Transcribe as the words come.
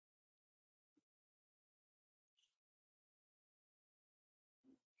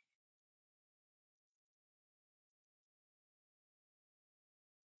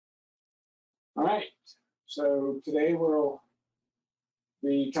All right, so today we'll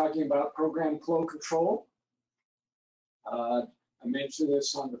be talking about program flow control. I mentioned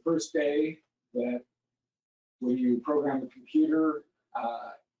this on the first day that when you program a computer,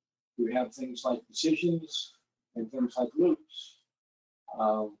 you have things like decisions and things like loops.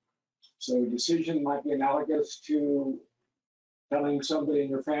 So a decision might be analogous to telling somebody in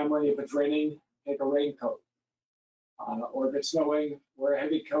your family if it's raining, take a raincoat. Or if it's snowing, wear a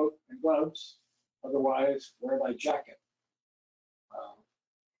heavy coat and gloves. Otherwise, wear a light jacket.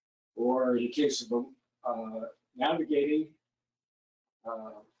 Or in the case of navigating,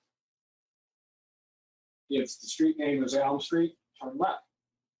 if the street name is Elm Street, turn left.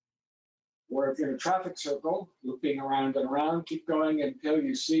 Or if you're in a traffic circle, looping around and around, keep going until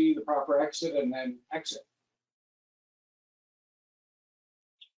you see the proper exit and then exit.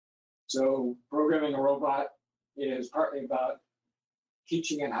 So programming a robot is partly about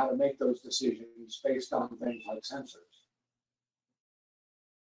teaching it how to make those decisions based on things like sensors.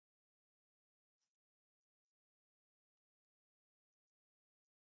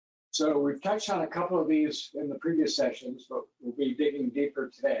 So we've touched on a couple of these in the previous sessions, but we'll be digging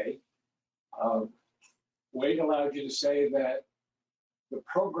deeper today. Wait allows you to say that the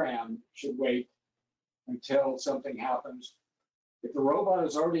program should wait until something happens. If the robot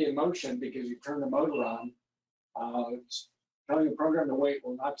is already in motion because you turn the motor on, telling the program to wait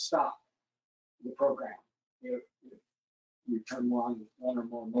will not stop the program if you turn on one or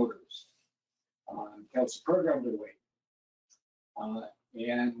more motors. It tells the program to wait.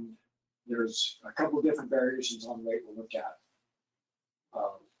 And there's a couple of different variations on wait we'll look at.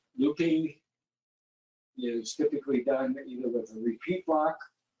 Looping is typically done either with a repeat block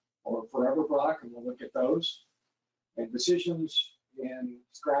or a forever block, and we'll look at those. And decisions in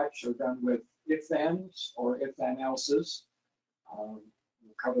Scratch are done with if-thens or if-then-elses. We'll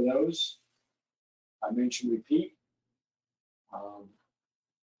cover those. I mentioned repeat.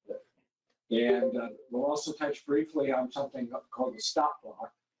 And we'll also touch briefly on something called the stop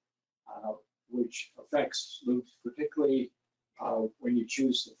block, which affects loops, particularly when you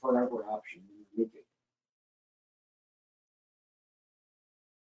choose the forever option when you're looping.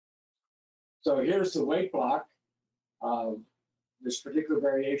 So here's the wait block. This particular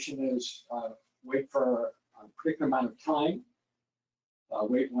variation is wait for a particular amount of time.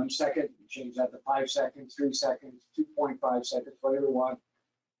 Wait 1 second, you change that to 5 seconds, 3 seconds, 2.5 seconds, whatever you want.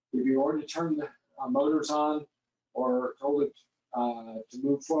 If you already turned the motors on or told it to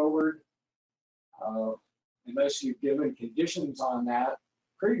move forward, unless you've given conditions on that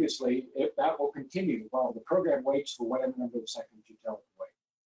previously, that will continue while the program waits for whatever number of seconds you tell it to wait.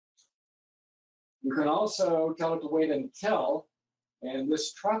 You can also tell it to wait until, and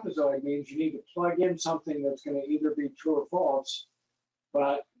this trapezoid means you need to plug in something that's going to either be true or false,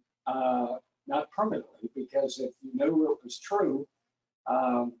 but not permanently, because if you knew it was true,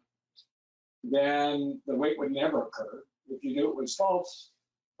 then the wait would never occur. If you knew it was false,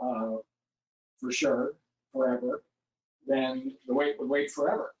 for sure, forever, then the wait would wait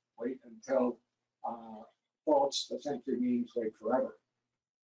forever. Wait until false essentially means wait forever.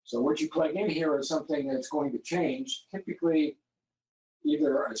 So what you plug in here is something that's going to change, typically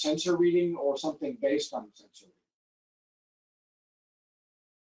either a sensor reading or something based on the sensor reading.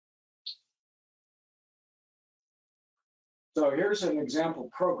 So here's an example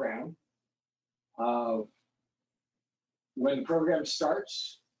program. When the program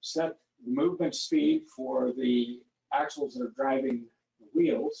starts, set the movement speed for the axles that are driving the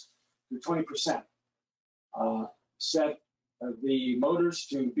wheels to 20%. Set the motors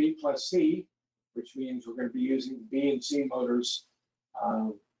to B plus C, which means we're going to be using B and C motors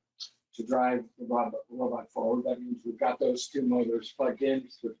to drive the robot forward. That means we've got those two motors plugged in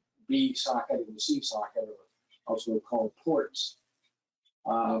to the B socket and the C socket, or also called ports.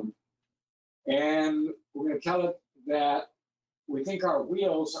 And we're going to tell it that we think our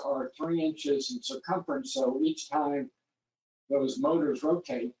wheels are 3 inches in circumference, so each time those motors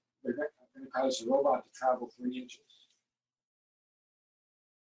rotate, they're going to cause the robot to travel 3 inches.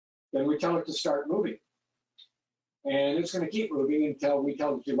 Then we tell it to start moving. And it's going to keep moving until we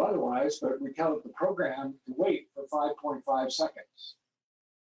tell it to do otherwise, but we tell it the program to wait for 5.5 seconds.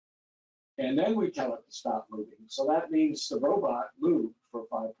 And then we tell it to stop moving. So that means the robot moved for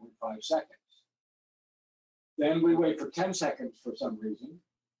 5.5 seconds. Then we wait for 10 seconds for some reason.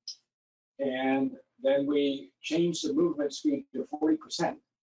 And then we change the movement speed to 40%.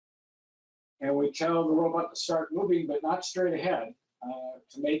 And we tell the robot to start moving, but not straight ahead,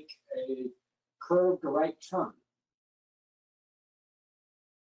 to make a curved right turn.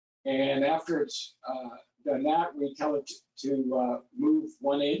 And after it's done that, we tell it to move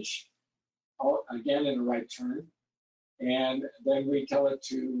 1 inch. again in a right turn. And then we tell it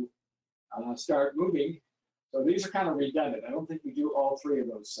to start moving. So these are kind of redundant. I don't think we do all three of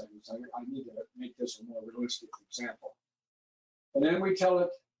those things. I need to make this a more realistic example. And then we tell it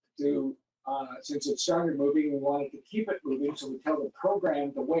to, since it started moving, we want it to keep it moving. So we tell the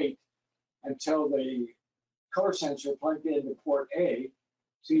program to wait until the color sensor plugged into port A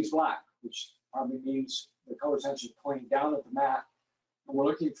sees black, which probably means the color sensor is pointing down at the map, and we're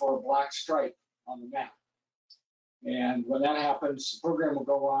looking for a black stripe on the map. And when that happens, the program will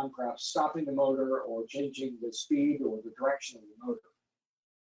go on, perhaps stopping the motor or changing the speed or the direction of the motor.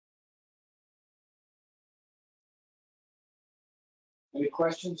 Any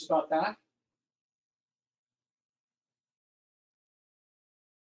questions about that?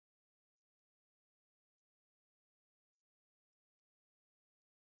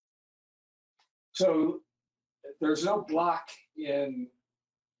 So there's no block in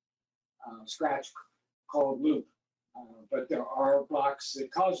Scratch called loop, but there are blocks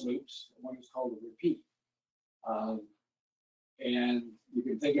that cause loops. One is called a repeat. And you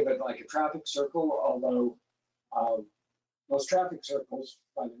can think of it like a traffic circle, although most traffic circles,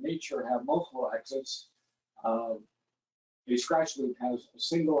 by their nature, have multiple exits. A Scratch loop has a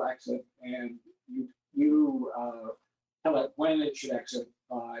single exit, and you tell it when it should exit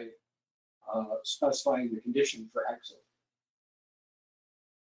by specifying the condition for exit.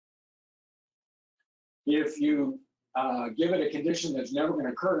 If you give it a condition that's never going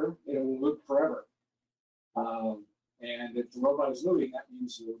to occur, it will loop forever. And if the robot is moving, that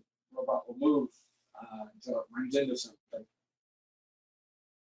means the robot will move until it runs into something.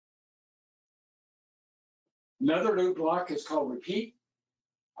 Another loop block is called repeat.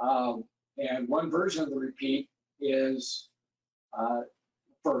 And one version of the repeat is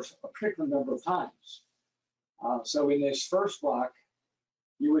for a particular number of times. So in this first block,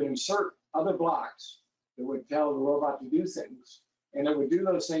 you would insert other blocks that would tell the robot to do things, and it would do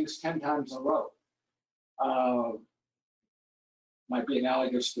those things 10 times in a row. Might be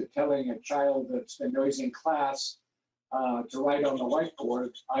analogous to telling a child that's been noisy in class to write on the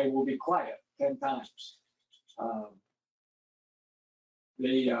whiteboard, "I will be quiet," 10 times.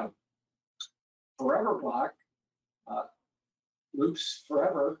 The forever block loops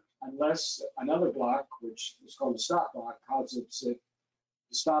forever unless another block, which is called a stop block, causes it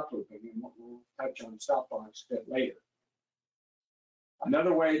to stop looping, and we'll touch on stop blocks a bit later.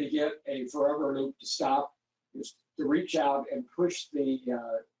 Another way to get a forever loop to stop is to reach out and push the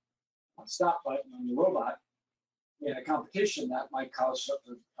stop button on the robot. In a competition, that might cost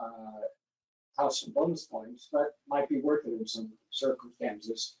some bonus points, but might be worth it in some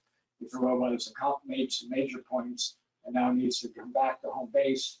circumstances. If the robot has made some major points and now needs to come back to home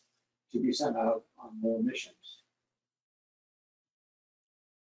base to be sent out on more missions.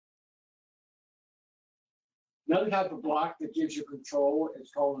 Another type of block that gives you control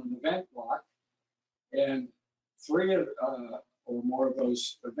is called an event block. And three or more of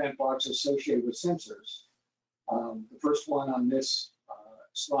those event blocks associated with sensors. The first one on this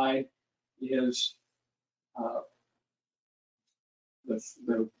slide is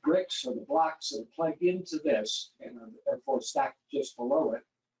the bricks or the blocks that are plugged into this and are therefore stacked just below it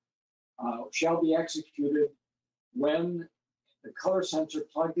shall be executed when the color sensor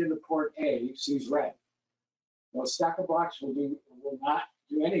plugged into port A sees red. Those stack of blocks will not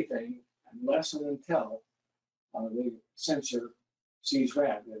do anything unless and until the sensor sees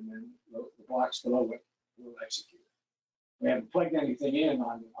red, and then the blocks below it will execute. We haven't plugged anything in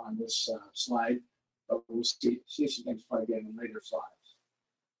on this slide, but we'll see some things plugged in later slides.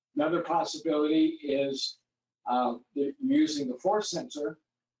 Another possibility is you're using the force sensor,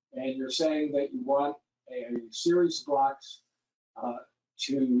 and you're saying that you want a series of blocks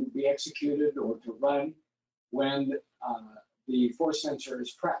to be executed or to run when the force sensor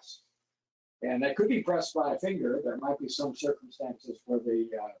is pressed. And that could be pressed by a finger. There might be some circumstances where the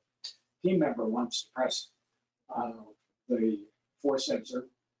team member wants to press the force sensor,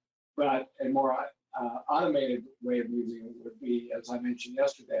 but a more automated way of using it would be, as I mentioned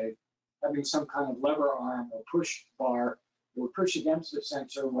yesterday, having some kind of lever arm or push bar that would push against the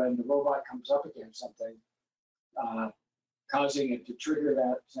sensor when the robot comes up against something, causing it to trigger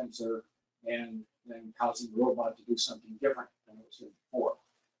that sensor and then causing the robot to do something different than it was doing before.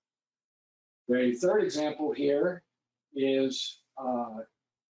 The third example here is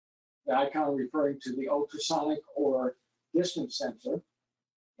the icon referring to the ultrasonic or distance sensor,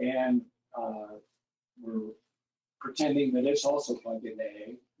 and we're pretending that it's also plugged into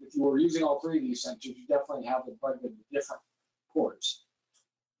A. If you were using all three of these sensors, you definitely have them plugged into different ports.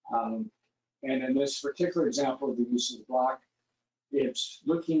 And in this particular example of the use of the block, it's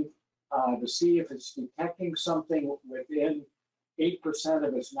looking to see if it's detecting something within 8%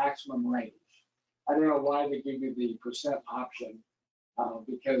 of its maximum range. I don't know why they give you the percent option,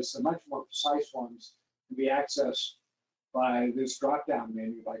 because the much more precise ones can be accessed by this drop-down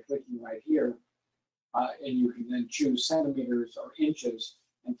menu by clicking right here, and you can then choose centimeters or inches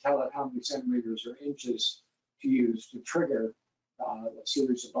and tell it how many centimeters or inches to use to trigger a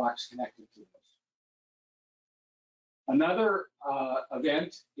series of blocks connected to this. Another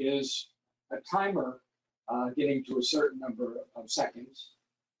event is a timer getting to a certain number of seconds.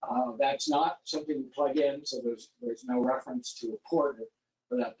 That's not something you plug in, so there's no reference to a port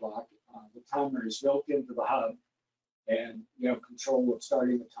for that block. The timer is built into the hub, and you have control of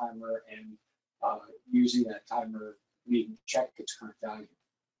starting the timer and using that timer to check its current value.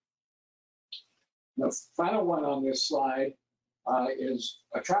 The final one on this slide is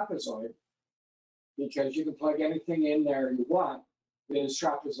a trapezoid, because you can plug anything in there you want that is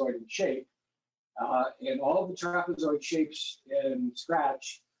trapezoid in shape. And all the trapezoid shapes in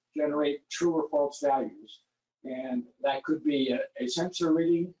Scratch generate true or false values. And that could be a sensor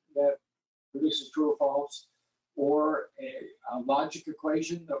reading that produces true or false, or a logic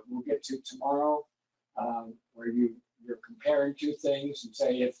equation that we'll get to tomorrow, where you're comparing two things and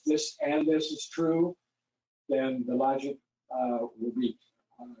say, if this and this is true, then the logic will be,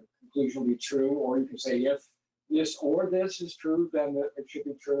 conclusion will be true. Or you can say, if this or this is true, then it should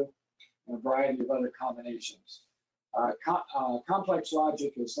be true, and a variety of other combinations. Complex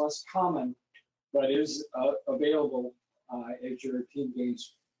logic is less common, but is available as your team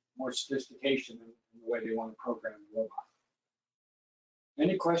gains more sophistication in the way they want to program the robot.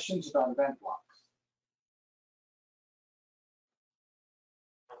 Any questions about event blocks?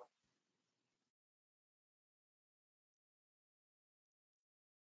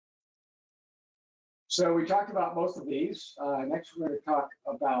 So we talked about most of these. Next, we're going to talk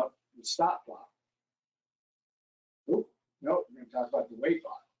about the stop block. Nope, we're going to talk about the wait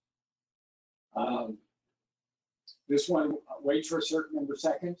block. This one waits for a certain number of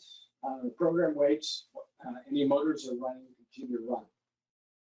seconds. The program waits. Any motors are running, continue to run.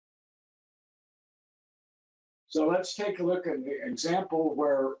 So let's take a look at the example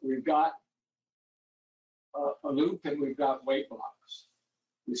where we've got a loop and we've got wait blocks.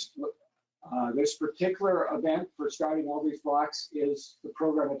 This particular event for starting all these blocks is the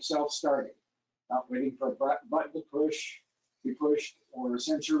program itself starting, not waiting for a button to be pushed, or a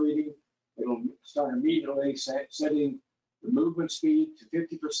sensor reading. It'll start immediately, setting the movement speed to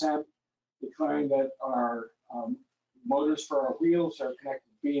 50%, declaring that our motors for our wheels are connected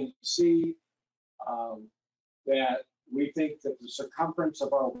to B and C, that we think that the circumference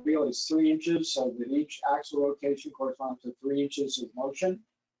of our wheel is 3 inches, so that each axle rotation corresponds to 3 inches of motion,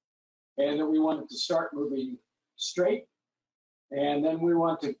 and that we want it to start moving straight, and then we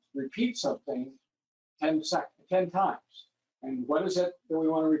want to repeat something 10 times. And what is it that we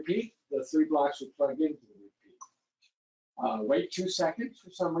want to repeat? The 3 blocks we plug into the repeat. Wait 2 seconds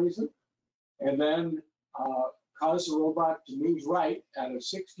for some reason, and then cause the robot to move right at a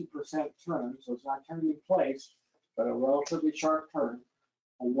 60% turn, so it's not turning in place, but a relatively sharp turn,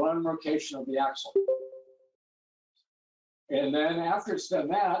 on 1 rotation of the axle. And then after it's done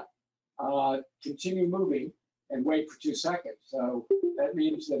that, continue moving and wait for 2 seconds. So that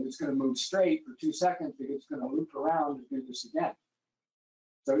means that it's going to move straight for 2 seconds, because it's going to loop around and do this again.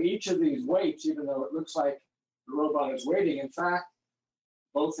 So each of these waits, even though it looks like the robot is waiting, in fact,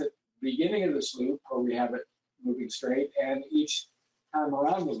 both at the beginning of this loop, where we have it moving straight, and each time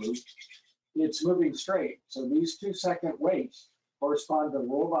around the loop, it's moving straight. So these 2 second waits correspond to the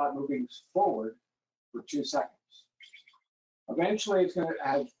robot moving forward for 2 seconds. Eventually, it's going to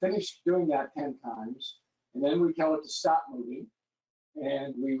have finished doing that 10 times, and then we tell it to stop moving,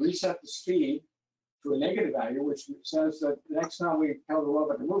 and we reset the speed to a negative value, which says that the next time we tell the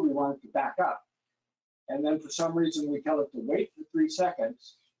robot to move, we want it to back up. And then for some reason, we tell it to wait for 3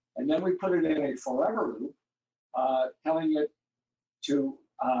 seconds, and then we put it in a forever loop, telling it to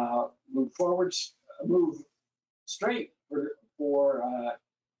move straight for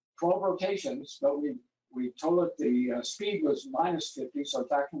 12 rotations, but we told it the speed was -50, so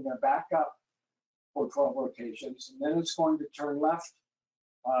it's actually going to back up for 12 rotations, and then it's going to turn left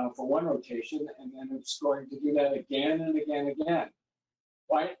for 1 rotation, and then it's going to do that again and again and again.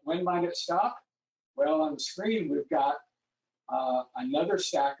 When might it stop? Well, on the screen, we've got another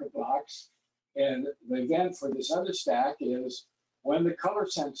stack of blocks, and the event for this other stack is when the color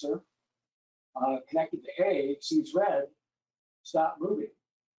sensor connected to A sees red, stop moving.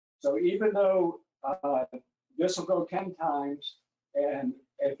 So even though this will go 10 times, and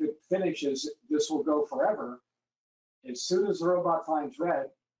if it finishes, this will go forever, as soon as the robot finds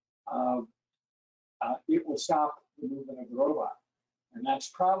red, it will stop the movement of the robot. And that's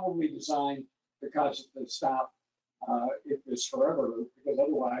probably designed to cause it to stop if it's forever loop, because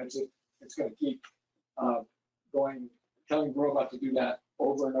otherwise it's going to keep telling the robot to do that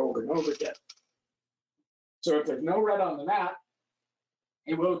over and over and over again. So if there's no red on the map,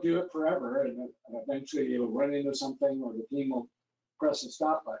 it will do it forever, and eventually it'll run into something, or the team will press the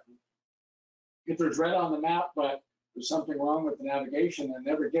stop button. If there's red on the map, but there's something wrong with the navigation and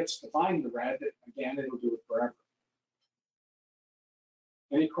never gets to find the red, again, it'll do it forever.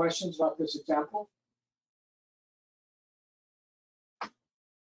 Any questions about this example?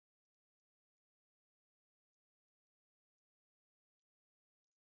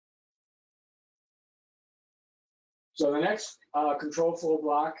 So the next control flow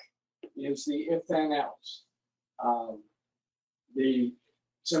block is the if then else. The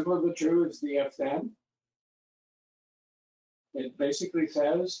simpler the true is the if then. It basically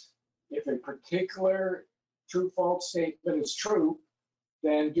says if a particular true false statement is true,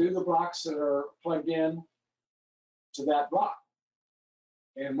 then do the blocks that are plugged in to that block.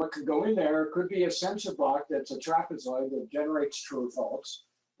 And what could go in there could be a sensor block that's a trapezoid that generates true or false,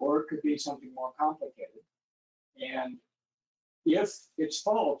 or it could be something more complicated. And if it's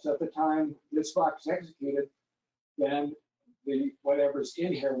false at the time this block is executed, then whatever's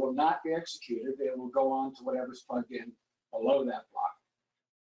in here will not be executed. It will go on to whatever's plugged in below that block.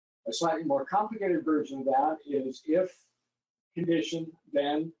 A slightly more complicated version of that is if condition,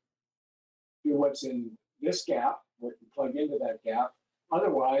 then do what's in this gap, what you plug into that gap.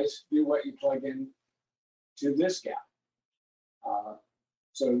 Otherwise, do what you plug in to this gap.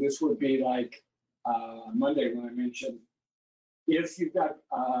 So this would be like Monday when I mentioned, if you've got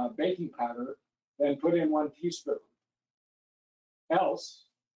baking powder, then put in 1 teaspoon. Else,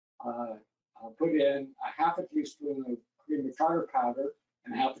 put in a half a teaspoon of cream of tartar powder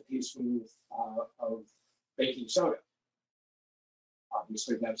and half a teaspoon of baking soda.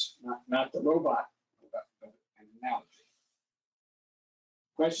 Obviously, that's not the robot, but an analogy.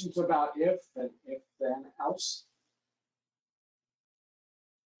 Questions about if and if then else?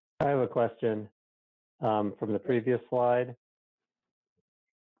 I have a question from the previous slide.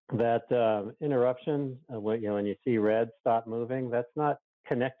 That interruption, when you see red stop moving, that's not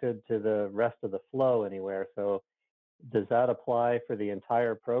connected to the rest of the flow anywhere. So does that apply for the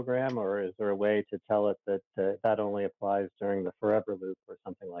entire program, or is there a way to tell it that that only applies during the forever loop or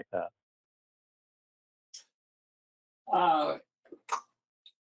something like that?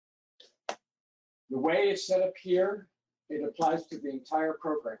 The way it's set up here, it applies to the entire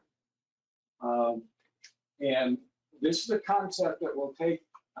program. And this is a concept that will take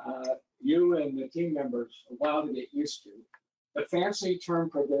you and the team members a while to get used to. The fancy term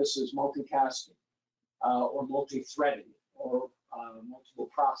for this is multicasting or multi-threading or multiple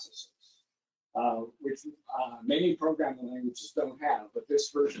processes, which many programming languages don't have, but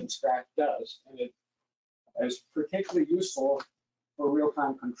this version Scratch does, and it is particularly useful for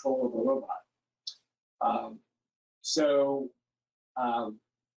real-time control of a robot.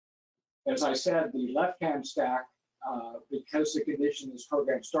 As I said, the left-hand stack, because the condition is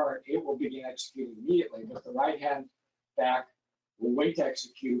program start, it will begin executing immediately, but the right-hand stack will wait to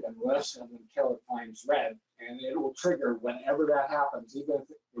execute and listen until it finds red, and it will trigger whenever that happens, even if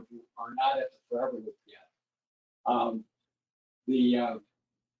you are not at the forever loop yet.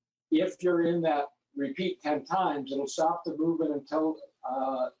 If you're in that repeat 10 times, it'll stop the movement until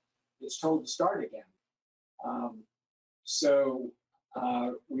it's told to start again.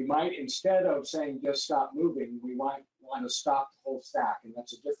 We might, instead of saying just stop moving, we might want to stop the whole stack, and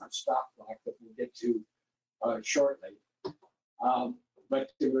that's a different stop block that we'll get to shortly. But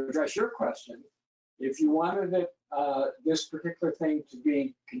to address your question, if you wanted this particular thing to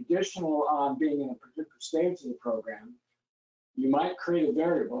be conditional on being in a particular stage of the program, you might create a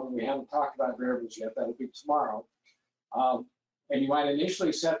variable, and we haven't talked about variables yet, that'll be tomorrow. And you might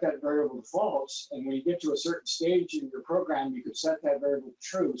initially set that variable to false, and when you get to a certain stage in your program, you could set that variable to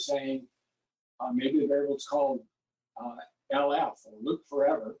true, saying maybe the variable is called LF, or loop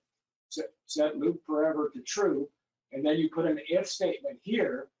forever. Set loop forever to true, and then you put an if statement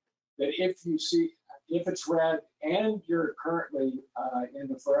here that if it's red and you're currently in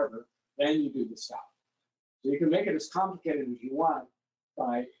the forever, then you do the stop. So you can make it as complicated as you want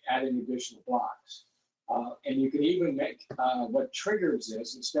by adding additional blocks. And you can even make what triggers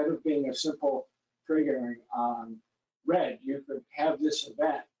this, instead of being a simple triggering on red, you could have this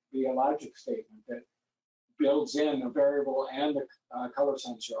event be a logic statement that builds in a variable and a color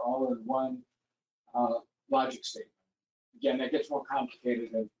sensor all in one logic statement. Again, that gets more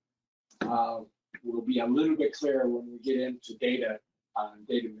complicated and will be a little bit clearer when we get into data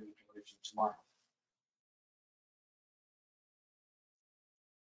manipulation. condition tomorrow.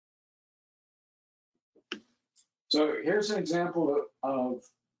 So here's an example of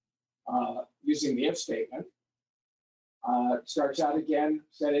using the if statement. It starts out again,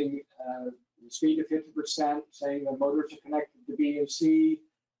 setting the speed to 50%, saying the motors are connected to B and C,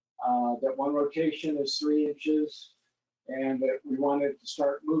 that one rotation is 3 inches, and that we want it to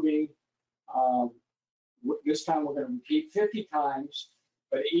start moving. This time we're going to repeat 50 times,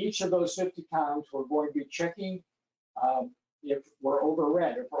 but each of those 50 times we're going to be checking if we're over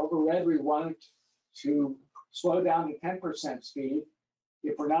red. If we're over red, we want it to slow down to 10% speed.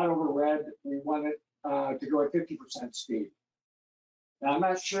 If we're not over red, we want it to go at 50% speed. Now, I'm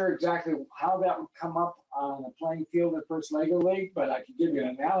not sure exactly how that would come up on a playing field at First Lego League, but I can give you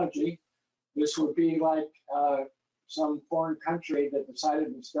an analogy. This would be like some foreign country that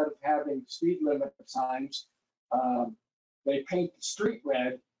decided instead of having speed limit signs, they paint the street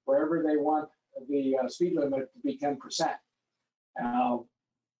red wherever they want the speed limit to be 10%.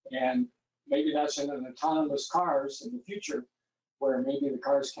 And maybe that's in an autonomous cars in the future, where maybe the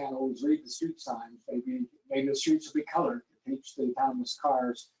cars can't always read the street signs. Maybe the streets will be colored to teach the autonomous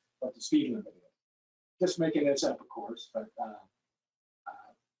cars what the speed limit is. Just making this up, of course, but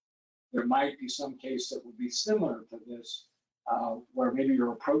there might be some case that would be similar to this, where maybe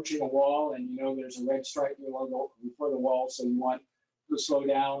you're approaching a wall and you know there's a red stripe before the wall, so you want to slow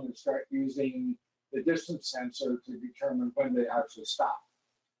down and start using the distance sensor to determine when they actually stop.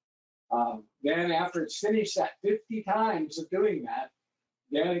 Then after it's finished that 50 times of doing that,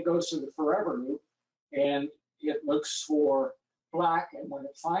 then it goes to the forever loop and it looks for black, and when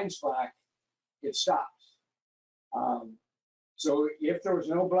it finds black, it stops. So if there was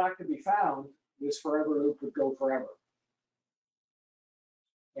no black to be found, this forever loop would go forever.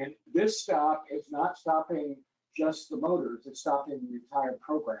 And this stop is not stopping just the motors, it's stopping the entire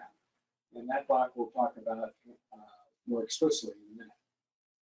program. And that block we'll talk about more explicitly in a minute.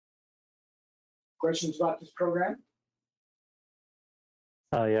 Questions about this program?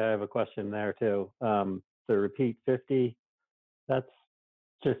 Yeah, I have a question there too. The repeat 50, that's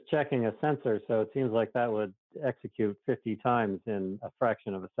just checking a sensor, so it seems like that would execute 50 times in a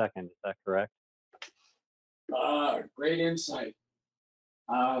fraction of a second. Is that correct? Great insight.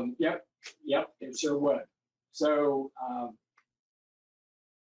 Yep, it sure would. So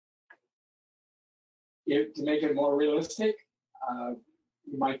to make it more realistic,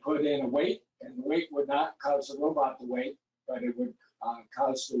 you might put in a weight, and the weight would not cause the robot to wait, but it would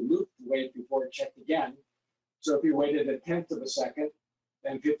cause the loop to wait before it checked again. So if you waited a tenth of a second,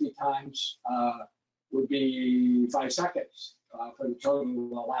 then 50 times would be 5 seconds for the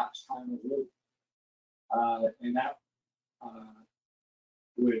total elapsed time of the loop. And that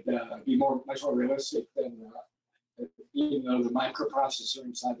would be much more realistic than, even though the microprocessor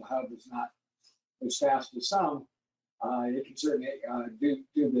inside the hub is not as fast as some, it can certainly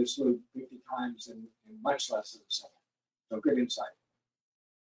do this loop 50 times in much less than a second. So good insight.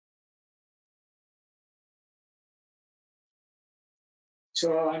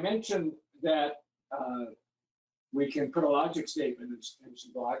 So I mentioned that we can put a logic statement in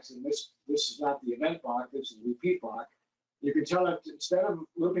some blocks, and this is not the event block, this is the repeat block. You can tell it, instead of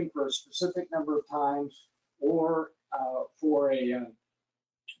looping for a specific number of times or for a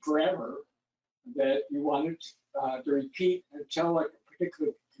forever, that you want it to repeat until a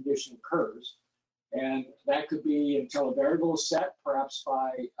particular condition occurs. And that could be until a variable is set, perhaps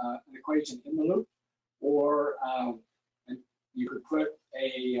by an equation in the loop, or and you could put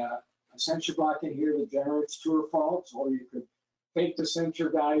a sensor block in here that generates true or false, or you could take the sensor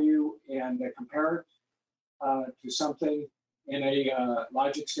value and compare it to something in a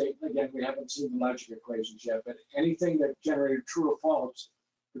logic statement. Again, we haven't seen the logic equations yet, but anything that generated true or false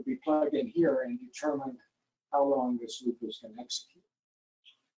could be plugged in here and determine how long this loop is going to execute.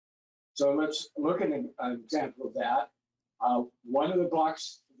 So let's look at an example of that. One of the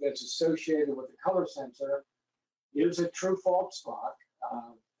blocks that's associated with the color sensor is a true-false block,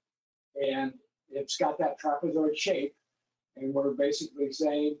 and it's got that trapezoid shape, and we're basically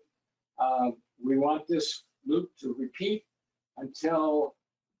saying we want this loop to repeat until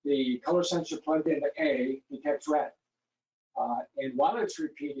the color sensor plugged into A detects red. And while it's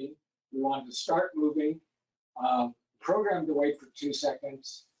repeating, we want to start moving, program to wait for 2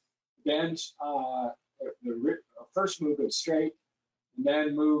 seconds, then the first move is straight, and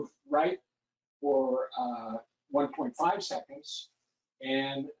then move right for 1.5 seconds,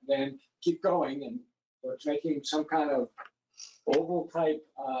 and then keep going. And so it's making some kind of oval type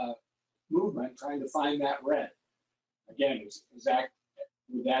movement, trying to find that red. Again,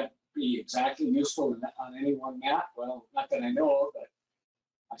 would that be exactly useful on any one map? Well, not that I know of,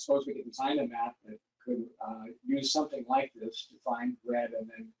 but I suppose we could design a map that could use something like this to find red and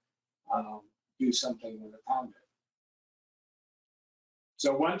then do something when it found it.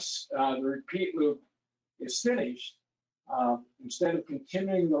 So once the repeat loop is finished, instead of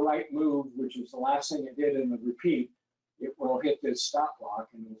continuing the right move, which is the last thing it did in the repeat, it will hit this stop block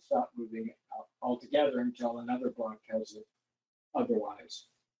and it will stop moving altogether until another block tells it otherwise.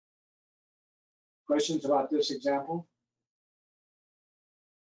 Questions about this example?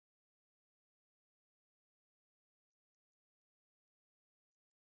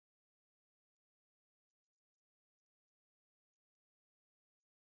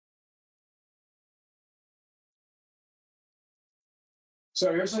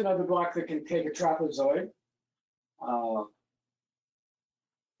 So here's another block that can take a trapezoid.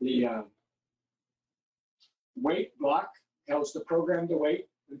 The wait block tells the program to wait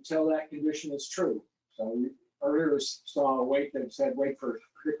until that condition is true. So we earlier saw a wait that said wait for a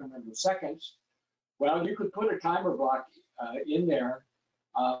particular number of seconds. Well, you could put a timer block in there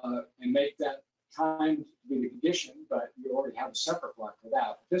and make that time to be the condition, but you already have a separate block for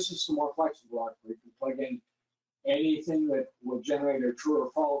that. This is the more flexible block where you can plug in anything that will generate a true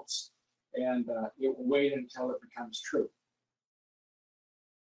or false, and it will wait until it becomes true.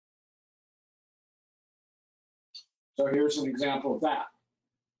 So here's an example of that.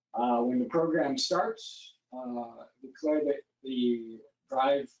 When the program starts, declare that the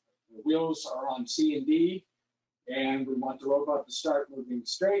wheels are on C and D, and we want the robot to start moving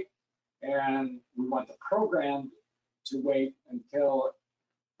straight, and we want the program to wait until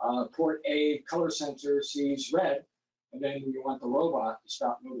port A color sensor sees red, and then we want the robot to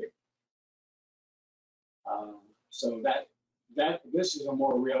stop moving. So this is a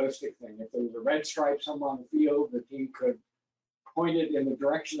more realistic thing. If there was a red stripe somewhere on the field, the team could point it in the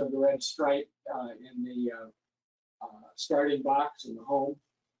direction of the red stripe in the starting box in the home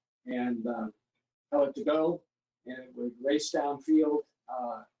and tell it to go, and it would race downfield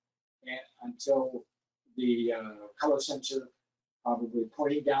until the color sensor, probably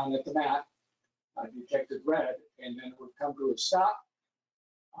pointing down at the mat, detected red, and then it would come to a stop.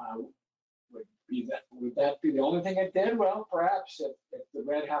 Would that be the only thing it did? Well, perhaps if the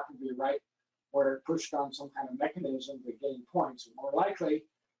red happened to be right where it pushed on some kind of mechanism to gain points, more likely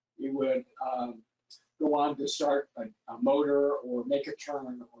you would go on to start a motor or make a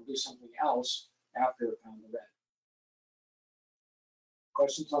turn or do something else after it found the red.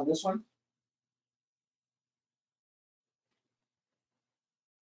 Questions on this one?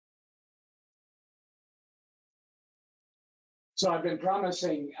 So I've been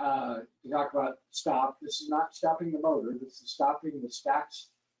promising to talk about stop. This is not stopping the motor. This is stopping the stacks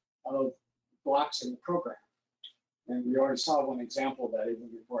of blocks in the program. And we already saw one example of that even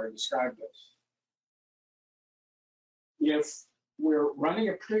before I described this. If we're running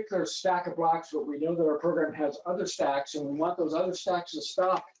a particular stack of blocks, but we know that our program has other stacks, and we want those other stacks to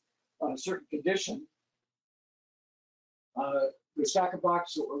stop on a certain condition, the stack of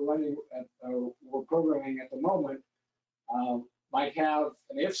blocks that we're programming at the moment might have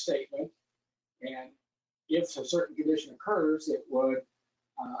an if statement, and if a certain condition occurs, it would,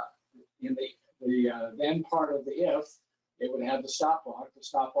 in the then part of the if, it would have the stop block to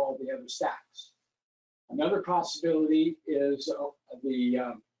stop all the other stacks. Another possibility is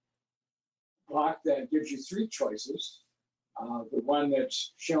the block that gives you three choices. The one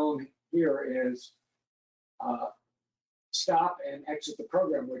that's shown here is stop and exit the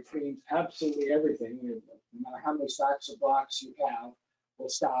program, which means absolutely everything, no matter how many stacks of blocks you have, will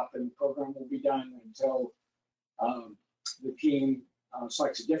stop and the program will be done until the team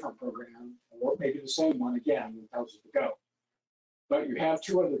selects a different program, or maybe the same one again and tells it to go. But you have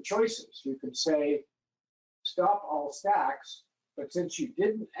two other choices. You can say stop all stacks, but since you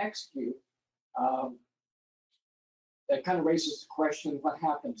didn't execute, that kind of raises the question, what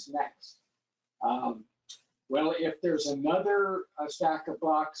happens next? Well, if there's another stack of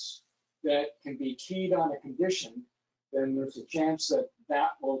blocks that can be keyed on a condition, then there's a chance that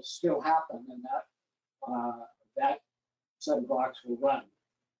that will still happen and that set of blocks will run.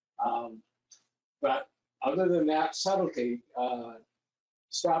 But other than that subtlety,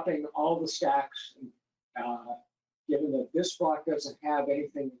 stopping all the stacks, given that this block doesn't have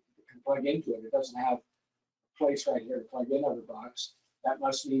anything that can plug into it, it doesn't have a place right here to plug in other blocks, that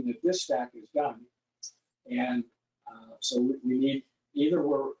must mean that this stack is done. And so we need either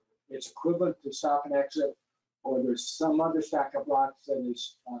it's equivalent to stop and exit, or there's some other stack of blocks that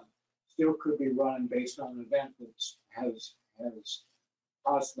is still could be run based on an event that has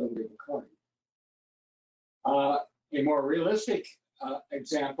possibility of occurring. A more realistic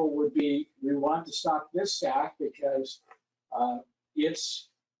example would be we want to stop this stack because its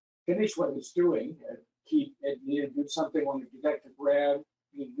finish what it's doing. It needed to do something when it detected red,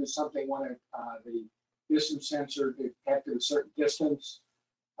 needed to do something when the distance sensor detected a certain distance,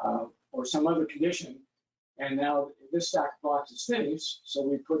 or some other condition. And now this stack of blocks is finished, so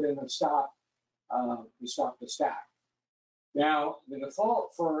we put in a stop, we stop the stack. Now, the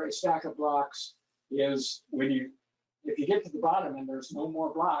default for a stack of blocks is if you get to the bottom and there's no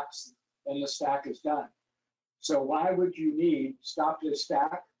more blocks, then the stack is done. So why would you need stop this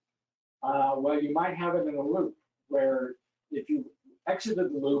stack? Well, you might have it in a loop where if you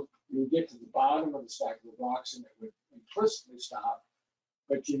exited the loop, you would get to the bottom of the stack of the blocks and it would implicitly stop.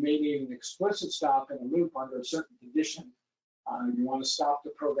 But you may need an explicit stop in a loop under a certain condition. You want to stop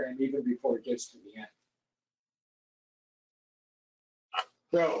the program even before it gets to the end.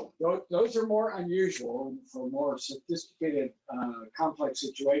 So those are more unusual for more sophisticated, complex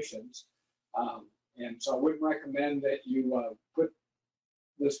situations. And so I wouldn't recommend that you put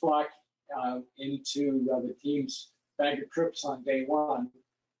this block into the team's bag of tricks on day one.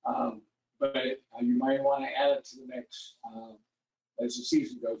 But you might want to add it to the mix as the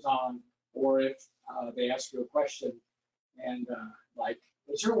season goes on, or if they ask you a question and like,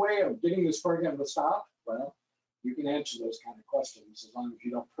 is there a way of getting this program to stop? Well, you can answer those kind of questions as long as you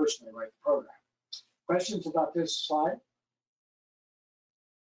don't personally write the program. Questions about this slide?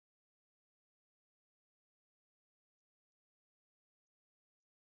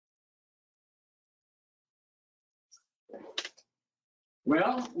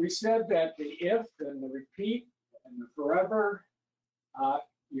 Well, we said that the if and the repeat and the forever,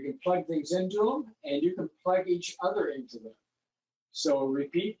 you can plug things into them and you can plug each other into them. So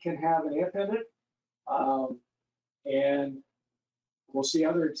repeat can have an if in it, and we'll see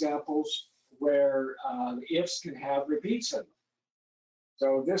other examples where the ifs can have repeats in them.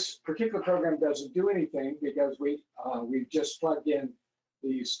 So this particular program doesn't do anything because we've just plugged in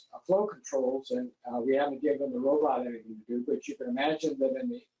these flow controls and we haven't given the robot anything to do. But you can imagine that in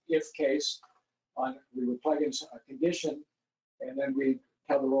the if case, we would plug in a condition and then we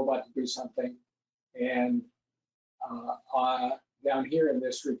tell the robot to do something. And down here in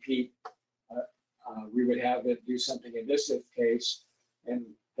this repeat, we would have it do something in this if case, and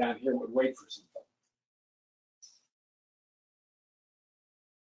down here would wait for something.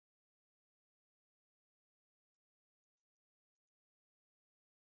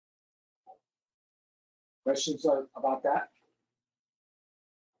 Questions about that?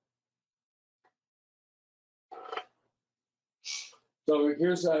 So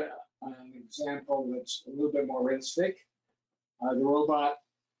here's an example that's a little bit more realistic. The robot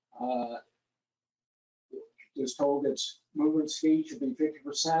is told its movement speed should be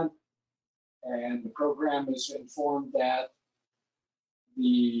 50%, and the program is informed that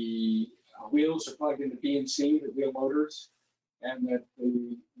the wheels are plugged into B and C, the wheel motors, and that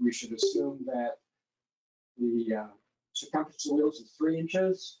we should assume that the circumference of the wheels is 3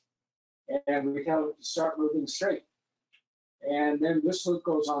 inches, and we tell it to start moving straight. And then this loop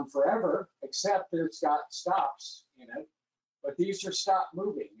goes on forever, except that it's got stops in it, but these are stop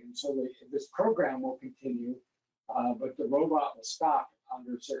moving, and so this program will continue, but the robot will stop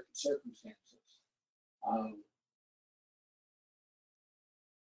under certain circumstances.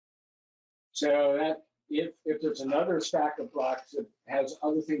 So that if there's another stack of blocks that has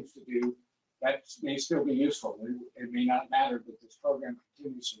other things to do, that may still be useful. It may not matter that this program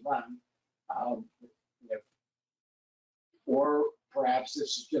continues to run. Or perhaps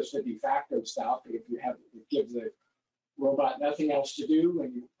this is just a de facto stop. If you give the robot nothing else to do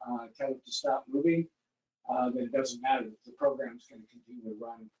and you tell it to stop moving, then it doesn't matter. The program's going to continue to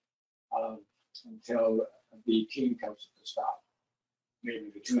run until the team tells it to stop.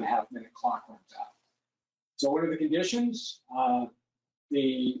 Maybe the 2.5-minute clock runs out. So what are the conditions?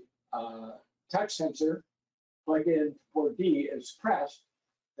 The touch sensor plugged in port D is pressed,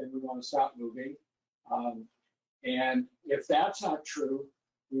 then we want to stop moving. And if that's not true,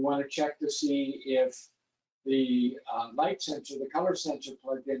 we want to check to see if the light sensor, the color sensor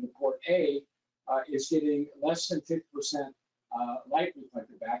plugged into port A, is getting less than 50% light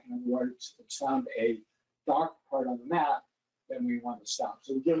reflected back. In other words, it's found a dark part on the map, then we want to stop.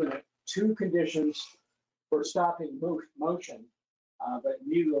 So we've given it 2 conditions for stopping motion, but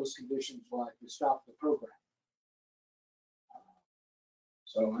neither of those conditions will actually stop the program.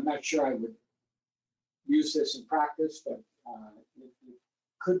 So I'm not sure I would use this in practice, but it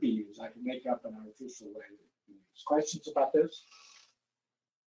could be used. I can make up an artificial way to use. Questions about this?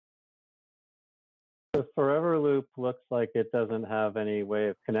 The forever loop looks like it doesn't have any way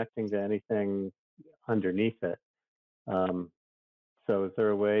of connecting to anything underneath it. So is there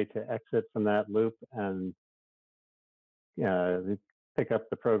a way to exit from that loop and pick up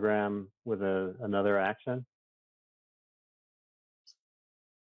the program with another action?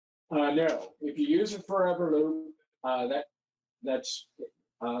 No, if you use a forever loop, that's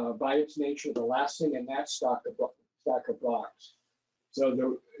by its nature the last thing in that stack of blocks.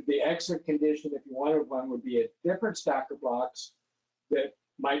 So the exit condition, if you wanted one, would be a different stack of blocks that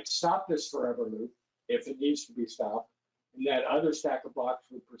might stop this forever loop if it needs to be stopped, and that other stack of blocks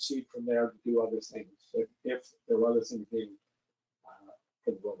would proceed from there to do other things if there were other things being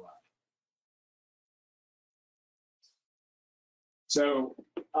for the robot. So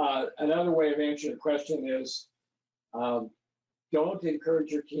another way of answering the question is don't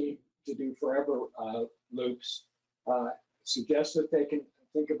encourage your team to do forever loops. Suggest that they can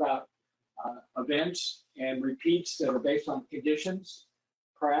think about events and repeats that are based on conditions.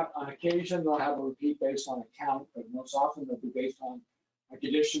 Perhaps on occasion they'll have a repeat based on a count, but most often they'll be based on a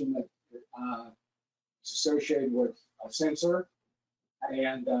condition that is associated with a sensor,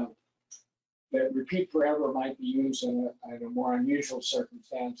 and that repeat forever might be used in a more unusual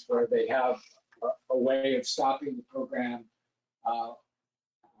circumstance where they have a way of stopping the program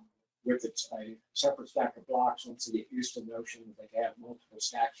with a separate stack of blocks once they get used to the notion that they have multiple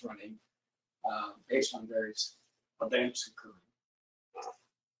stacks running based on various events occurring.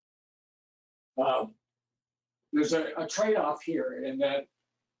 There's a trade-off here in that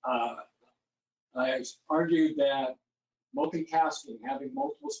I argued that multitasking, having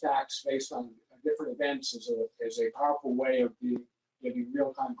multiple stacks based on different events is a powerful way of getting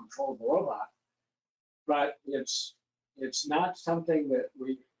real-time control of the robot, but it's not something that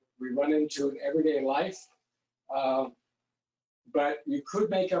we run into in everyday life, but you could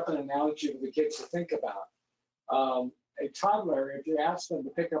make up an analogy for the kids to think about. A toddler, if you ask them to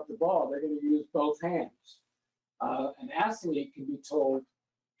pick up the ball, they're going to use both hands. An athlete can be told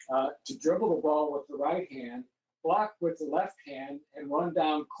to dribble the ball with the right hand, block with the left hand, and run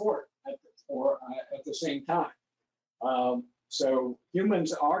down court at the same time. So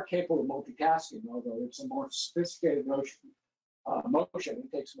humans are capable of multitasking, although it's a more sophisticated motion.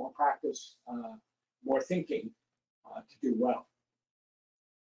 It takes more practice, more thinking to do well.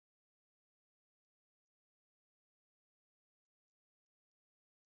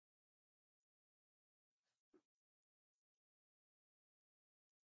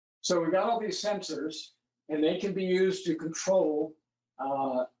 So we got all these sensors, and they can be used to control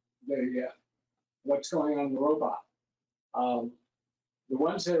what's going on in the robot. The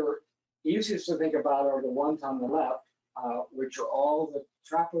ones that are easiest to think about are the ones on the left, which are all the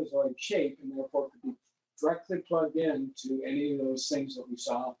trapezoid shape and therefore could be directly plugged into any of those things that we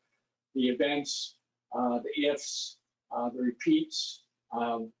saw, the events, the ifs, the repeats,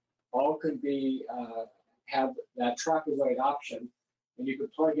 all could be have that trapezoid option, and you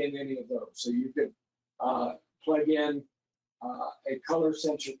could plug in any of those. So you could plug in a color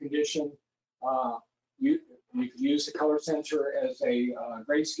sensor condition. You could use the color sensor as a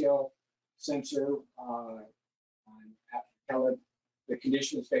grayscale sensor. The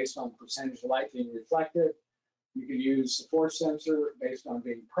condition is based on percentage of light being reflected. You can use the force sensor based on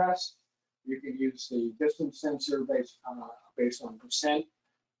being pressed. You can use the distance sensor based on percent,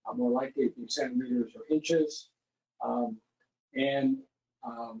 more likely to be centimeters or inches.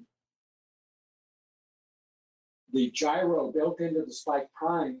 The gyro built into the spike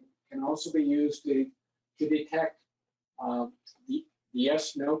prime can also be used to detect the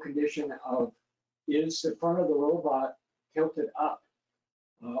yes/no condition of, is the front of the robot tilted up,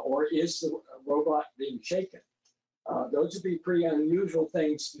 or is the robot being shaken? Those would be pretty unusual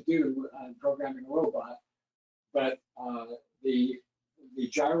things to do in programming a robot, but the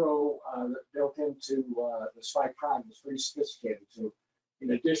gyro built into the spike prime is pretty sophisticated. So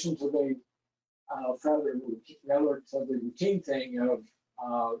in addition to the relatively routine thing of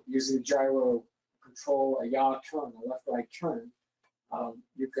using the gyro control a yaw turn, a left-right turn,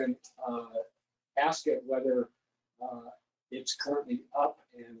 you can ask it whether it's currently up,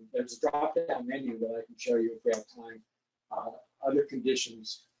 and there's a drop-down menu that I can show you if we have time. Other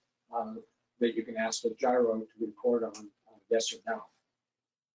conditions that you can ask the gyro to report on yes or no.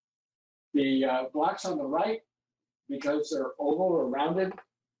 The blocks on the right, because they're oval or rounded,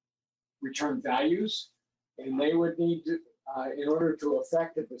 return values, and they would need to, in order to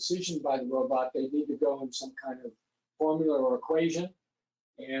affect a decision by the robot, they need to go in some kind of formula or equation,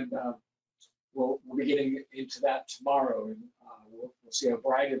 and we'll be getting into that tomorrow, and we'll see a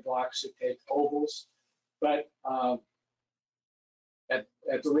variety of blocks that take ovals, but at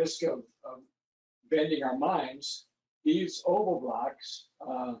the risk of bending our minds, these oval blocks,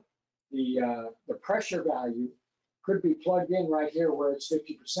 the pressure value could be plugged in right here where it's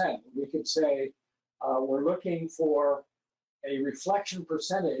 50%. We could say we're looking for a reflection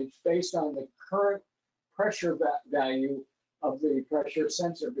percentage based on the current pressure value of the pressure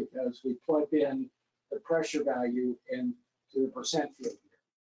sensor, because we plugged in the pressure value into the percent field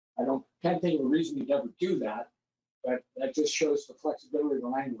here. Can't think of a reason you'd ever do that, but that just shows the flexibility of the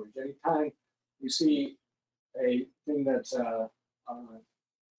language. Anytime you see a thing that's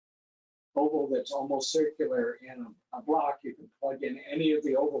oval that's almost circular in a block, you can plug in any of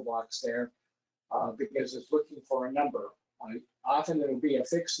the oval blocks there because it's looking for a number. Often it'll be a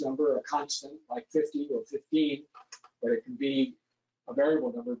fixed number, a constant like 50 or 15, but it can be a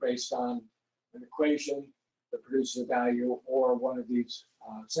variable number based on an equation that produces a value or one of these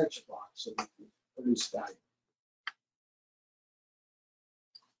sensor blocks that produce value.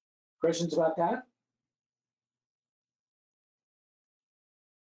 Questions about that?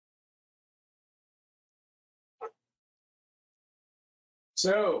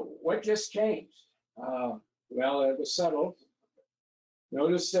 So what just changed? Well, it was settled.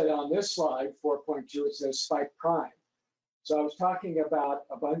 Notice that on this slide, 4.2, it says spike prime. So I was talking about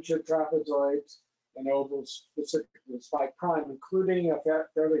a bunch of trapezoids and ovals, specifically spike prime, including a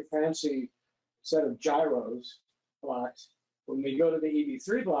fairly fancy set of gyros blocks. When we go to the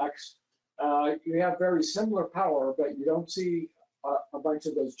EV3 blocks, you have very similar power, but you don't see a bunch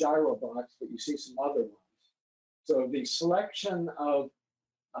of those gyro blocks, but you see some other ones. So the selection of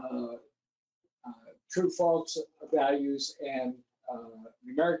true false values and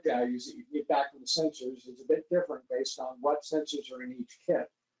numeric values that you get back from the sensors is a bit different based on what sensors are in each kit.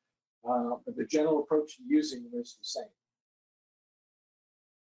 But the general approach to using them is the same.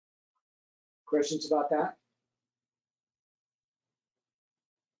 Questions about that?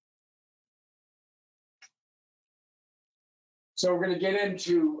 So we're going to get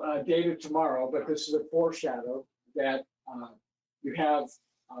into data tomorrow, but this is a foreshadow that you have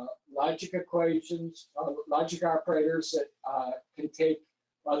logic equations, logic operators that can take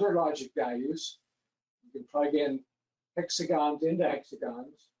other logic values. You can plug in hexagons into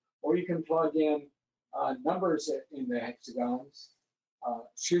hexagons, or you can plug in numbers in the hexagons,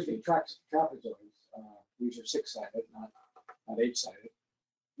 trapezoids. These are six-sided, not eight-sided.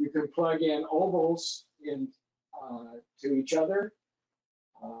 You can plug in ovals in to each other.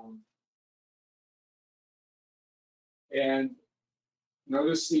 And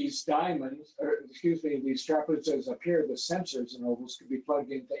notice these diamonds, these trapezoids up here, the sensors and ovals could be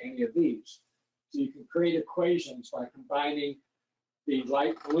plugged into any of these. So you can create equations by combining the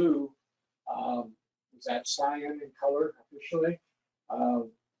light blue, is that cyan in color officially,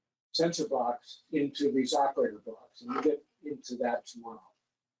 sensor blocks into these operator blocks. And we'll get into that tomorrow.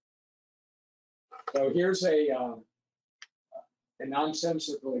 So here's a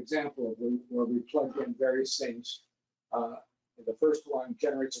nonsensical example of where we plug in various things. The first one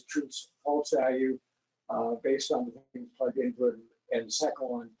generates a true false value based on the things plugged into it, and the second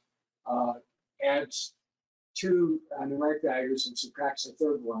one adds two numeric values and subtracts the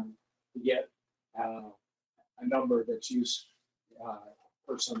third one to get a number that's used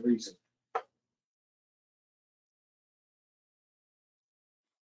for some reason.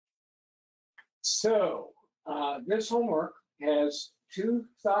 So this homework has two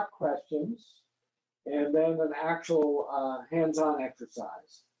thought questions and then an actual hands-on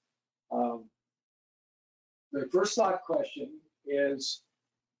exercise. The first thought question is,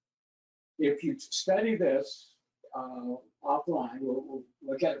 if you study this offline, we'll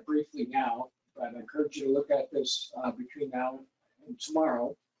look at it briefly now, but I encourage you to look at this between now and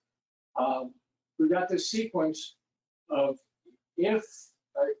tomorrow. We've got this sequence of if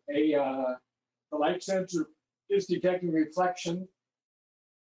the light sensor is detecting reflection,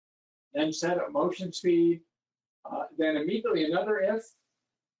 then set a motion speed, then immediately another if.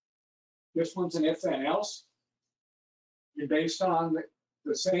 This one's an if then else. And based on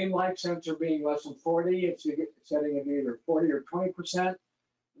the same light sensor being less than 40, it's setting it either 40 or 20%.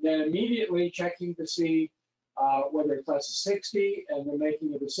 Then immediately checking to see whether it's less than 60, and then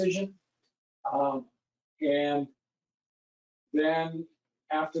making a decision. And then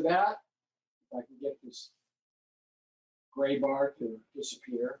after that, if I can get this gray bar to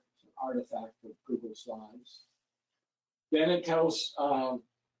disappear, it's an artifact of Google Slides. Then it tells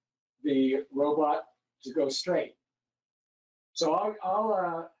the robot to go straight. So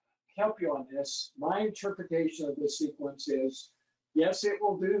I'll help you on this. My interpretation of this sequence is, yes, it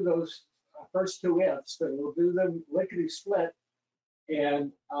will do those first two ifs, but it will do them lickety-split.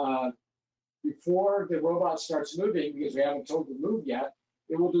 And before the robot starts moving, because we haven't told it to move yet,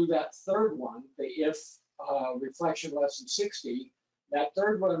 it will do that third one, the if reflection less than 60. That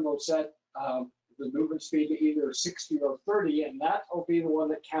third one will set the movement speed to either 60 or 30, and that will be the one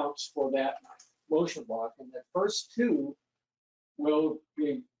that counts for that motion block. And the first two will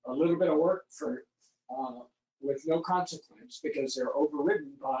be a little bit of work for with no consequence because they're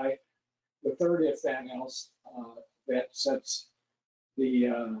overridden by the third if then else that sets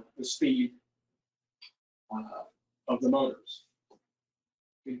the speed of the motors.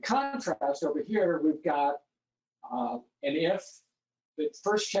 In contrast, over here we've got an if the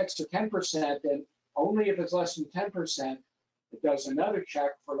first checks to 10%, and only if it's less than 10%, it does another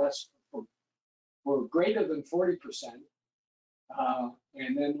check for for greater than 40%,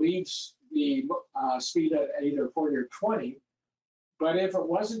 and then leaves the speed at either 40 or 20. But if it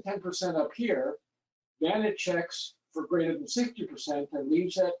wasn't 10% up here, then it checks for greater than 60% and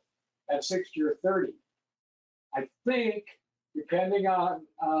leaves it at 60 or 30. I think, depending on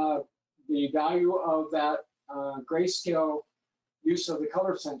the value of that grayscale use of the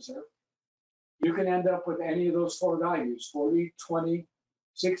color sensor, you can end up with any of those four values, 40, 20,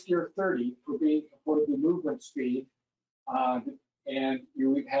 60, or 30 for the movement speed. And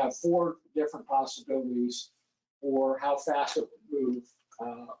you would have four different possibilities for how fast it would move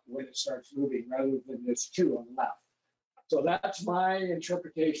when it starts moving, rather than just two on the left. So that's my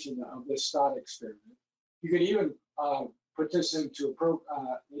interpretation of this thought experiment. You could even put this into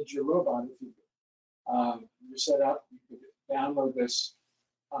your robot if you're set up. You could download this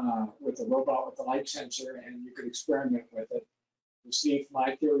with a robot with a light sensor, and you could experiment with it to see if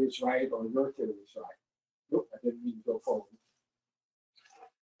my theory is right or your theory is right. Nope, I didn't mean to go forward.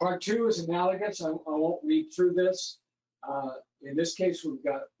 Part two is analogous. I won't read through this. In this case, we've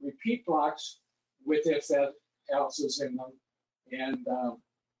got repeat blocks with if that else's in them, and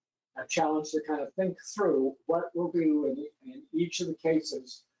a challenge to kind of think through what we'll do in each of the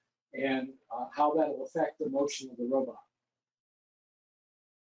cases and how that will affect the motion of the robot.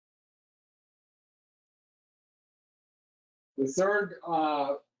 The third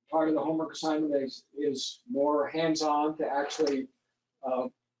part of the homework assignment is more hands-on to actually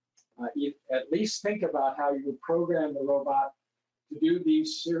at least think about how you would program the robot to do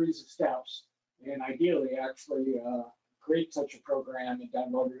these series of steps, and ideally actually create such a program and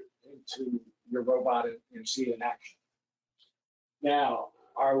download it into your robot and see it in action. Now,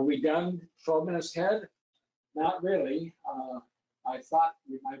 are we done 12 minutes ahead? Not really. I thought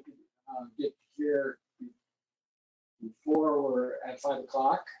we might get here before we're at 5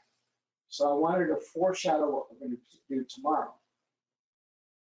 o'clock. So I wanted to foreshadow what we're going to do tomorrow.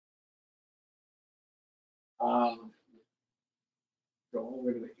 Go all the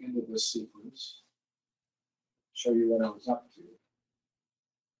way to the end of this sequence. Show you what I was up to.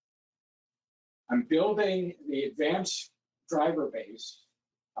 I'm building the advanced driver base,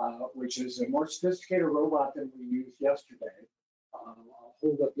 which is a more sophisticated robot than we used yesterday. I'll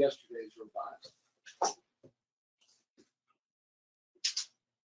hold up yesterday's robot.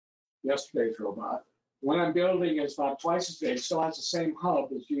 What I'm building is about twice as big, still has the same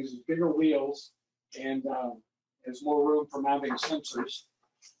hub, it uses bigger wheels and has more room for mounting sensors.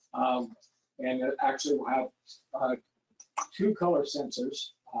 And it actually will have two color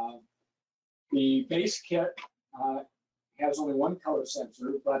sensors. The base kit has only one color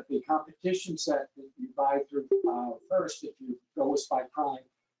sensor, but the competition set that you buy through first, if you go with Spy Prime,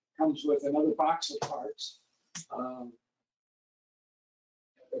 comes with another box of parts.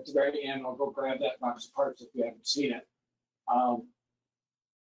 At the very end, I'll go grab that box of parts if you haven't seen it.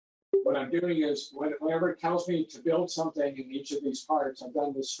 What I'm doing is, whenever it tells me to build something in each of these parts, I've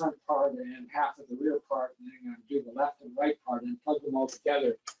done this front part and half of the rear part, and then I'm going to do the left and right part and plug them all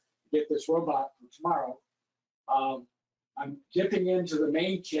together to get this robot for tomorrow. I'm dipping into the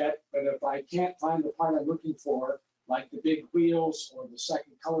main kit, but if I can't find the part I'm looking for, like the big wheels or the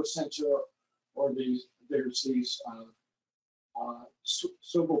second color sensor, or there's these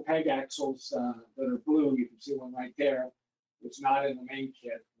swivel peg axles that are blue. You can see one right there. It's not in the main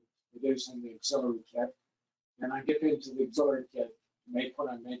kit. It is in the auxiliary kit. And I get into the auxiliary kit to make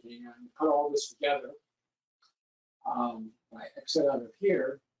what I'm making and put all this together. I exit out of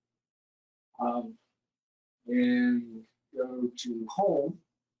here and go to home.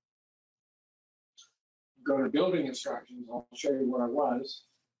 Go to building instructions. I'll show you where I was.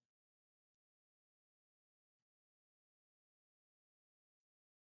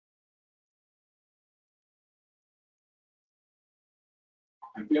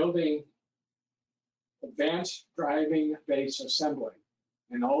 I'm building advanced driving base assembly.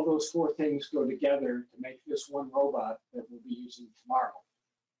 And all those four things go together to make this one robot that we'll be using tomorrow.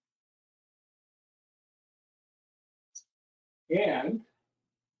 And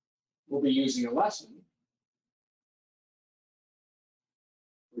we'll be using a lesson,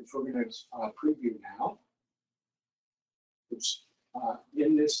 which we're going to preview now. It's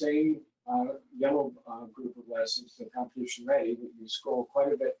in this same yellow group of lessons, the competition ready, but you scroll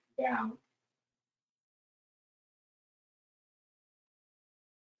quite a bit down.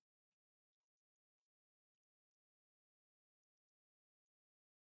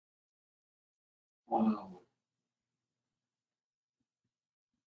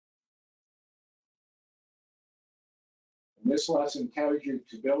 And this lesson tells you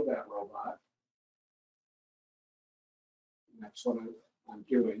to build that robot. And that's what I'm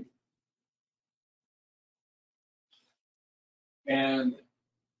doing. And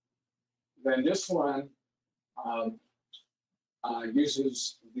then this one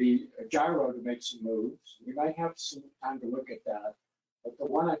uses the gyro to make some moves. We might have some time to look at that. But the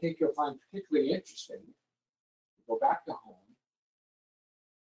one I think you'll find particularly interesting, go back to home,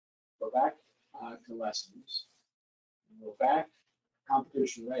 go back to lessons, and go back to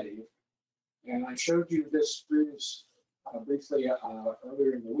competition ready. And I showed you this briefly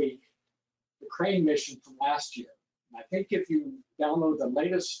earlier in the week, the crane mission from last year. And I think if you download the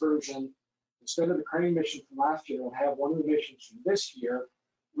latest version, instead of the crane mission from last year, it'll have one of the missions from this year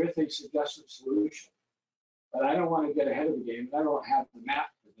with a suggested solution. But I don't want to get ahead of the game. I don't have the map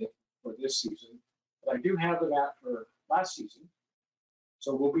for this season, but I do have the map for last season.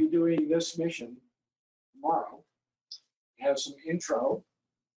 So we'll be doing this mission tomorrow. It has some intro,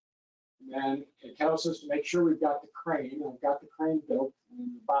 and then it tells us to make sure we've got the crane. I've got the crane built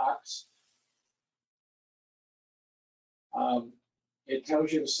in the box. It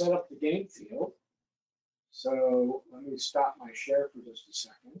tells you to set up the game field. So let me stop my share for just a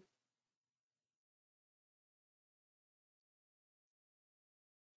second.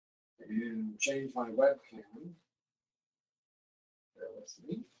 And change my webcam. Bear with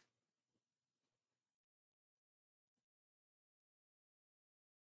me.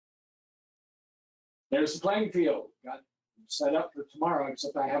 There's the playing field. Got set up for tomorrow,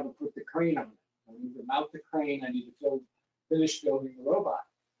 except I haven't put the crane on it. I need to mount the crane. I need to finish building the robot.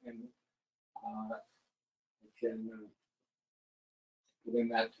 And I can put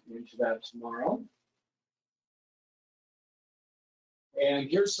into that tomorrow. And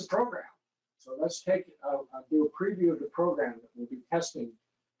here's the program. So let's do a preview of the program that we'll be testing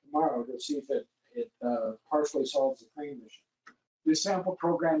tomorrow to see if it partially solves the crane mission. This sample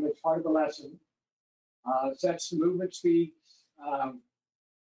program is part of the lesson. Sets the movement speed,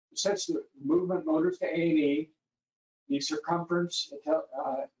 sets the movement motors to A&E. The circumference, it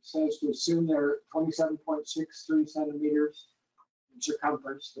says to assume they're 27.63 centimeters in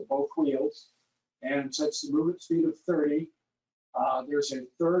circumference to both wheels, and sets the movement speed of 30. There's a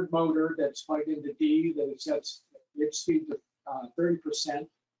third motor that's plugged into D that it sets its speed to 30%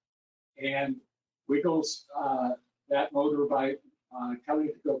 and wiggles that motor by telling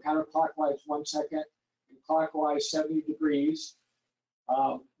it to go counterclockwise 1 second and clockwise 70 degrees.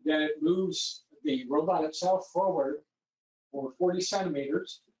 Then it moves the robot itself forward for 40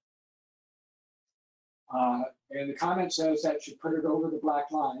 centimeters. And the comment says that should put it over the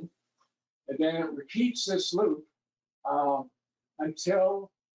black line. And then it repeats this loop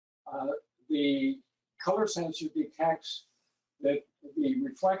until the color sensor detects that the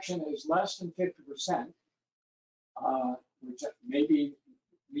reflection is less than 50%, which maybe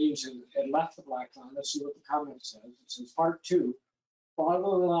means it left the black line. Let's see what the comment says. It says part 2,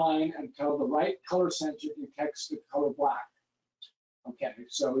 follow the line until the right color sensor detects the color black. Okay,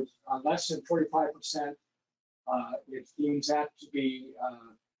 so it's less than 45%. It deems that to be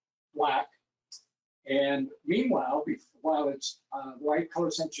black. And meanwhile, while it's the right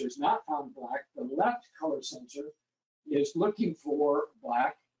color sensor is not found black, the left color sensor is looking for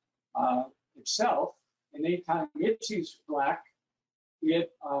black itself. And anytime it sees black,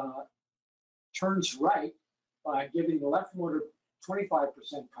 it turns right by giving the left motor 25%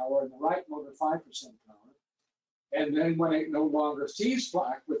 power and the right motor 5% power. And then when it no longer sees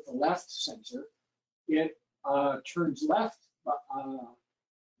black with the left sensor, it turns left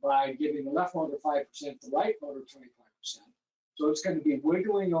by giving the left motor 5%, the right motor 25%. So it's going to be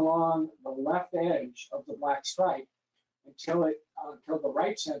wiggling along the left edge of the black stripe until the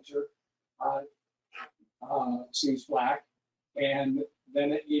right sensor sees black, and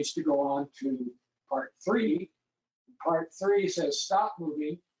then it needs to go on to part 3. Part 3 says stop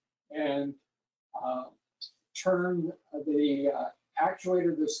moving and turn the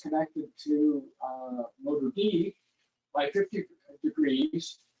actuator that's connected to motor D by 50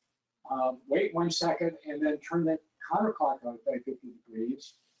 degrees. Wait 1 second and then turn it counterclockwise by 50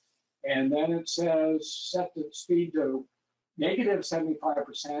 degrees. And then it says set the speed to negative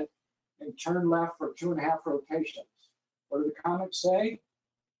 75% and turn left for 2.5 rotations. What do the comments say?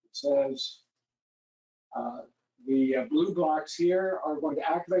 It says The blue blocks here are going to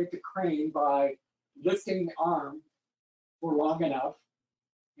activate the crane by lifting the arm for long enough.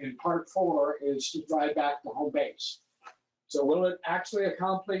 And part 4 is to drive back to home base. So will it actually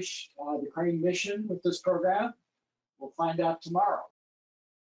accomplish the crane mission with this program? We'll find out tomorrow.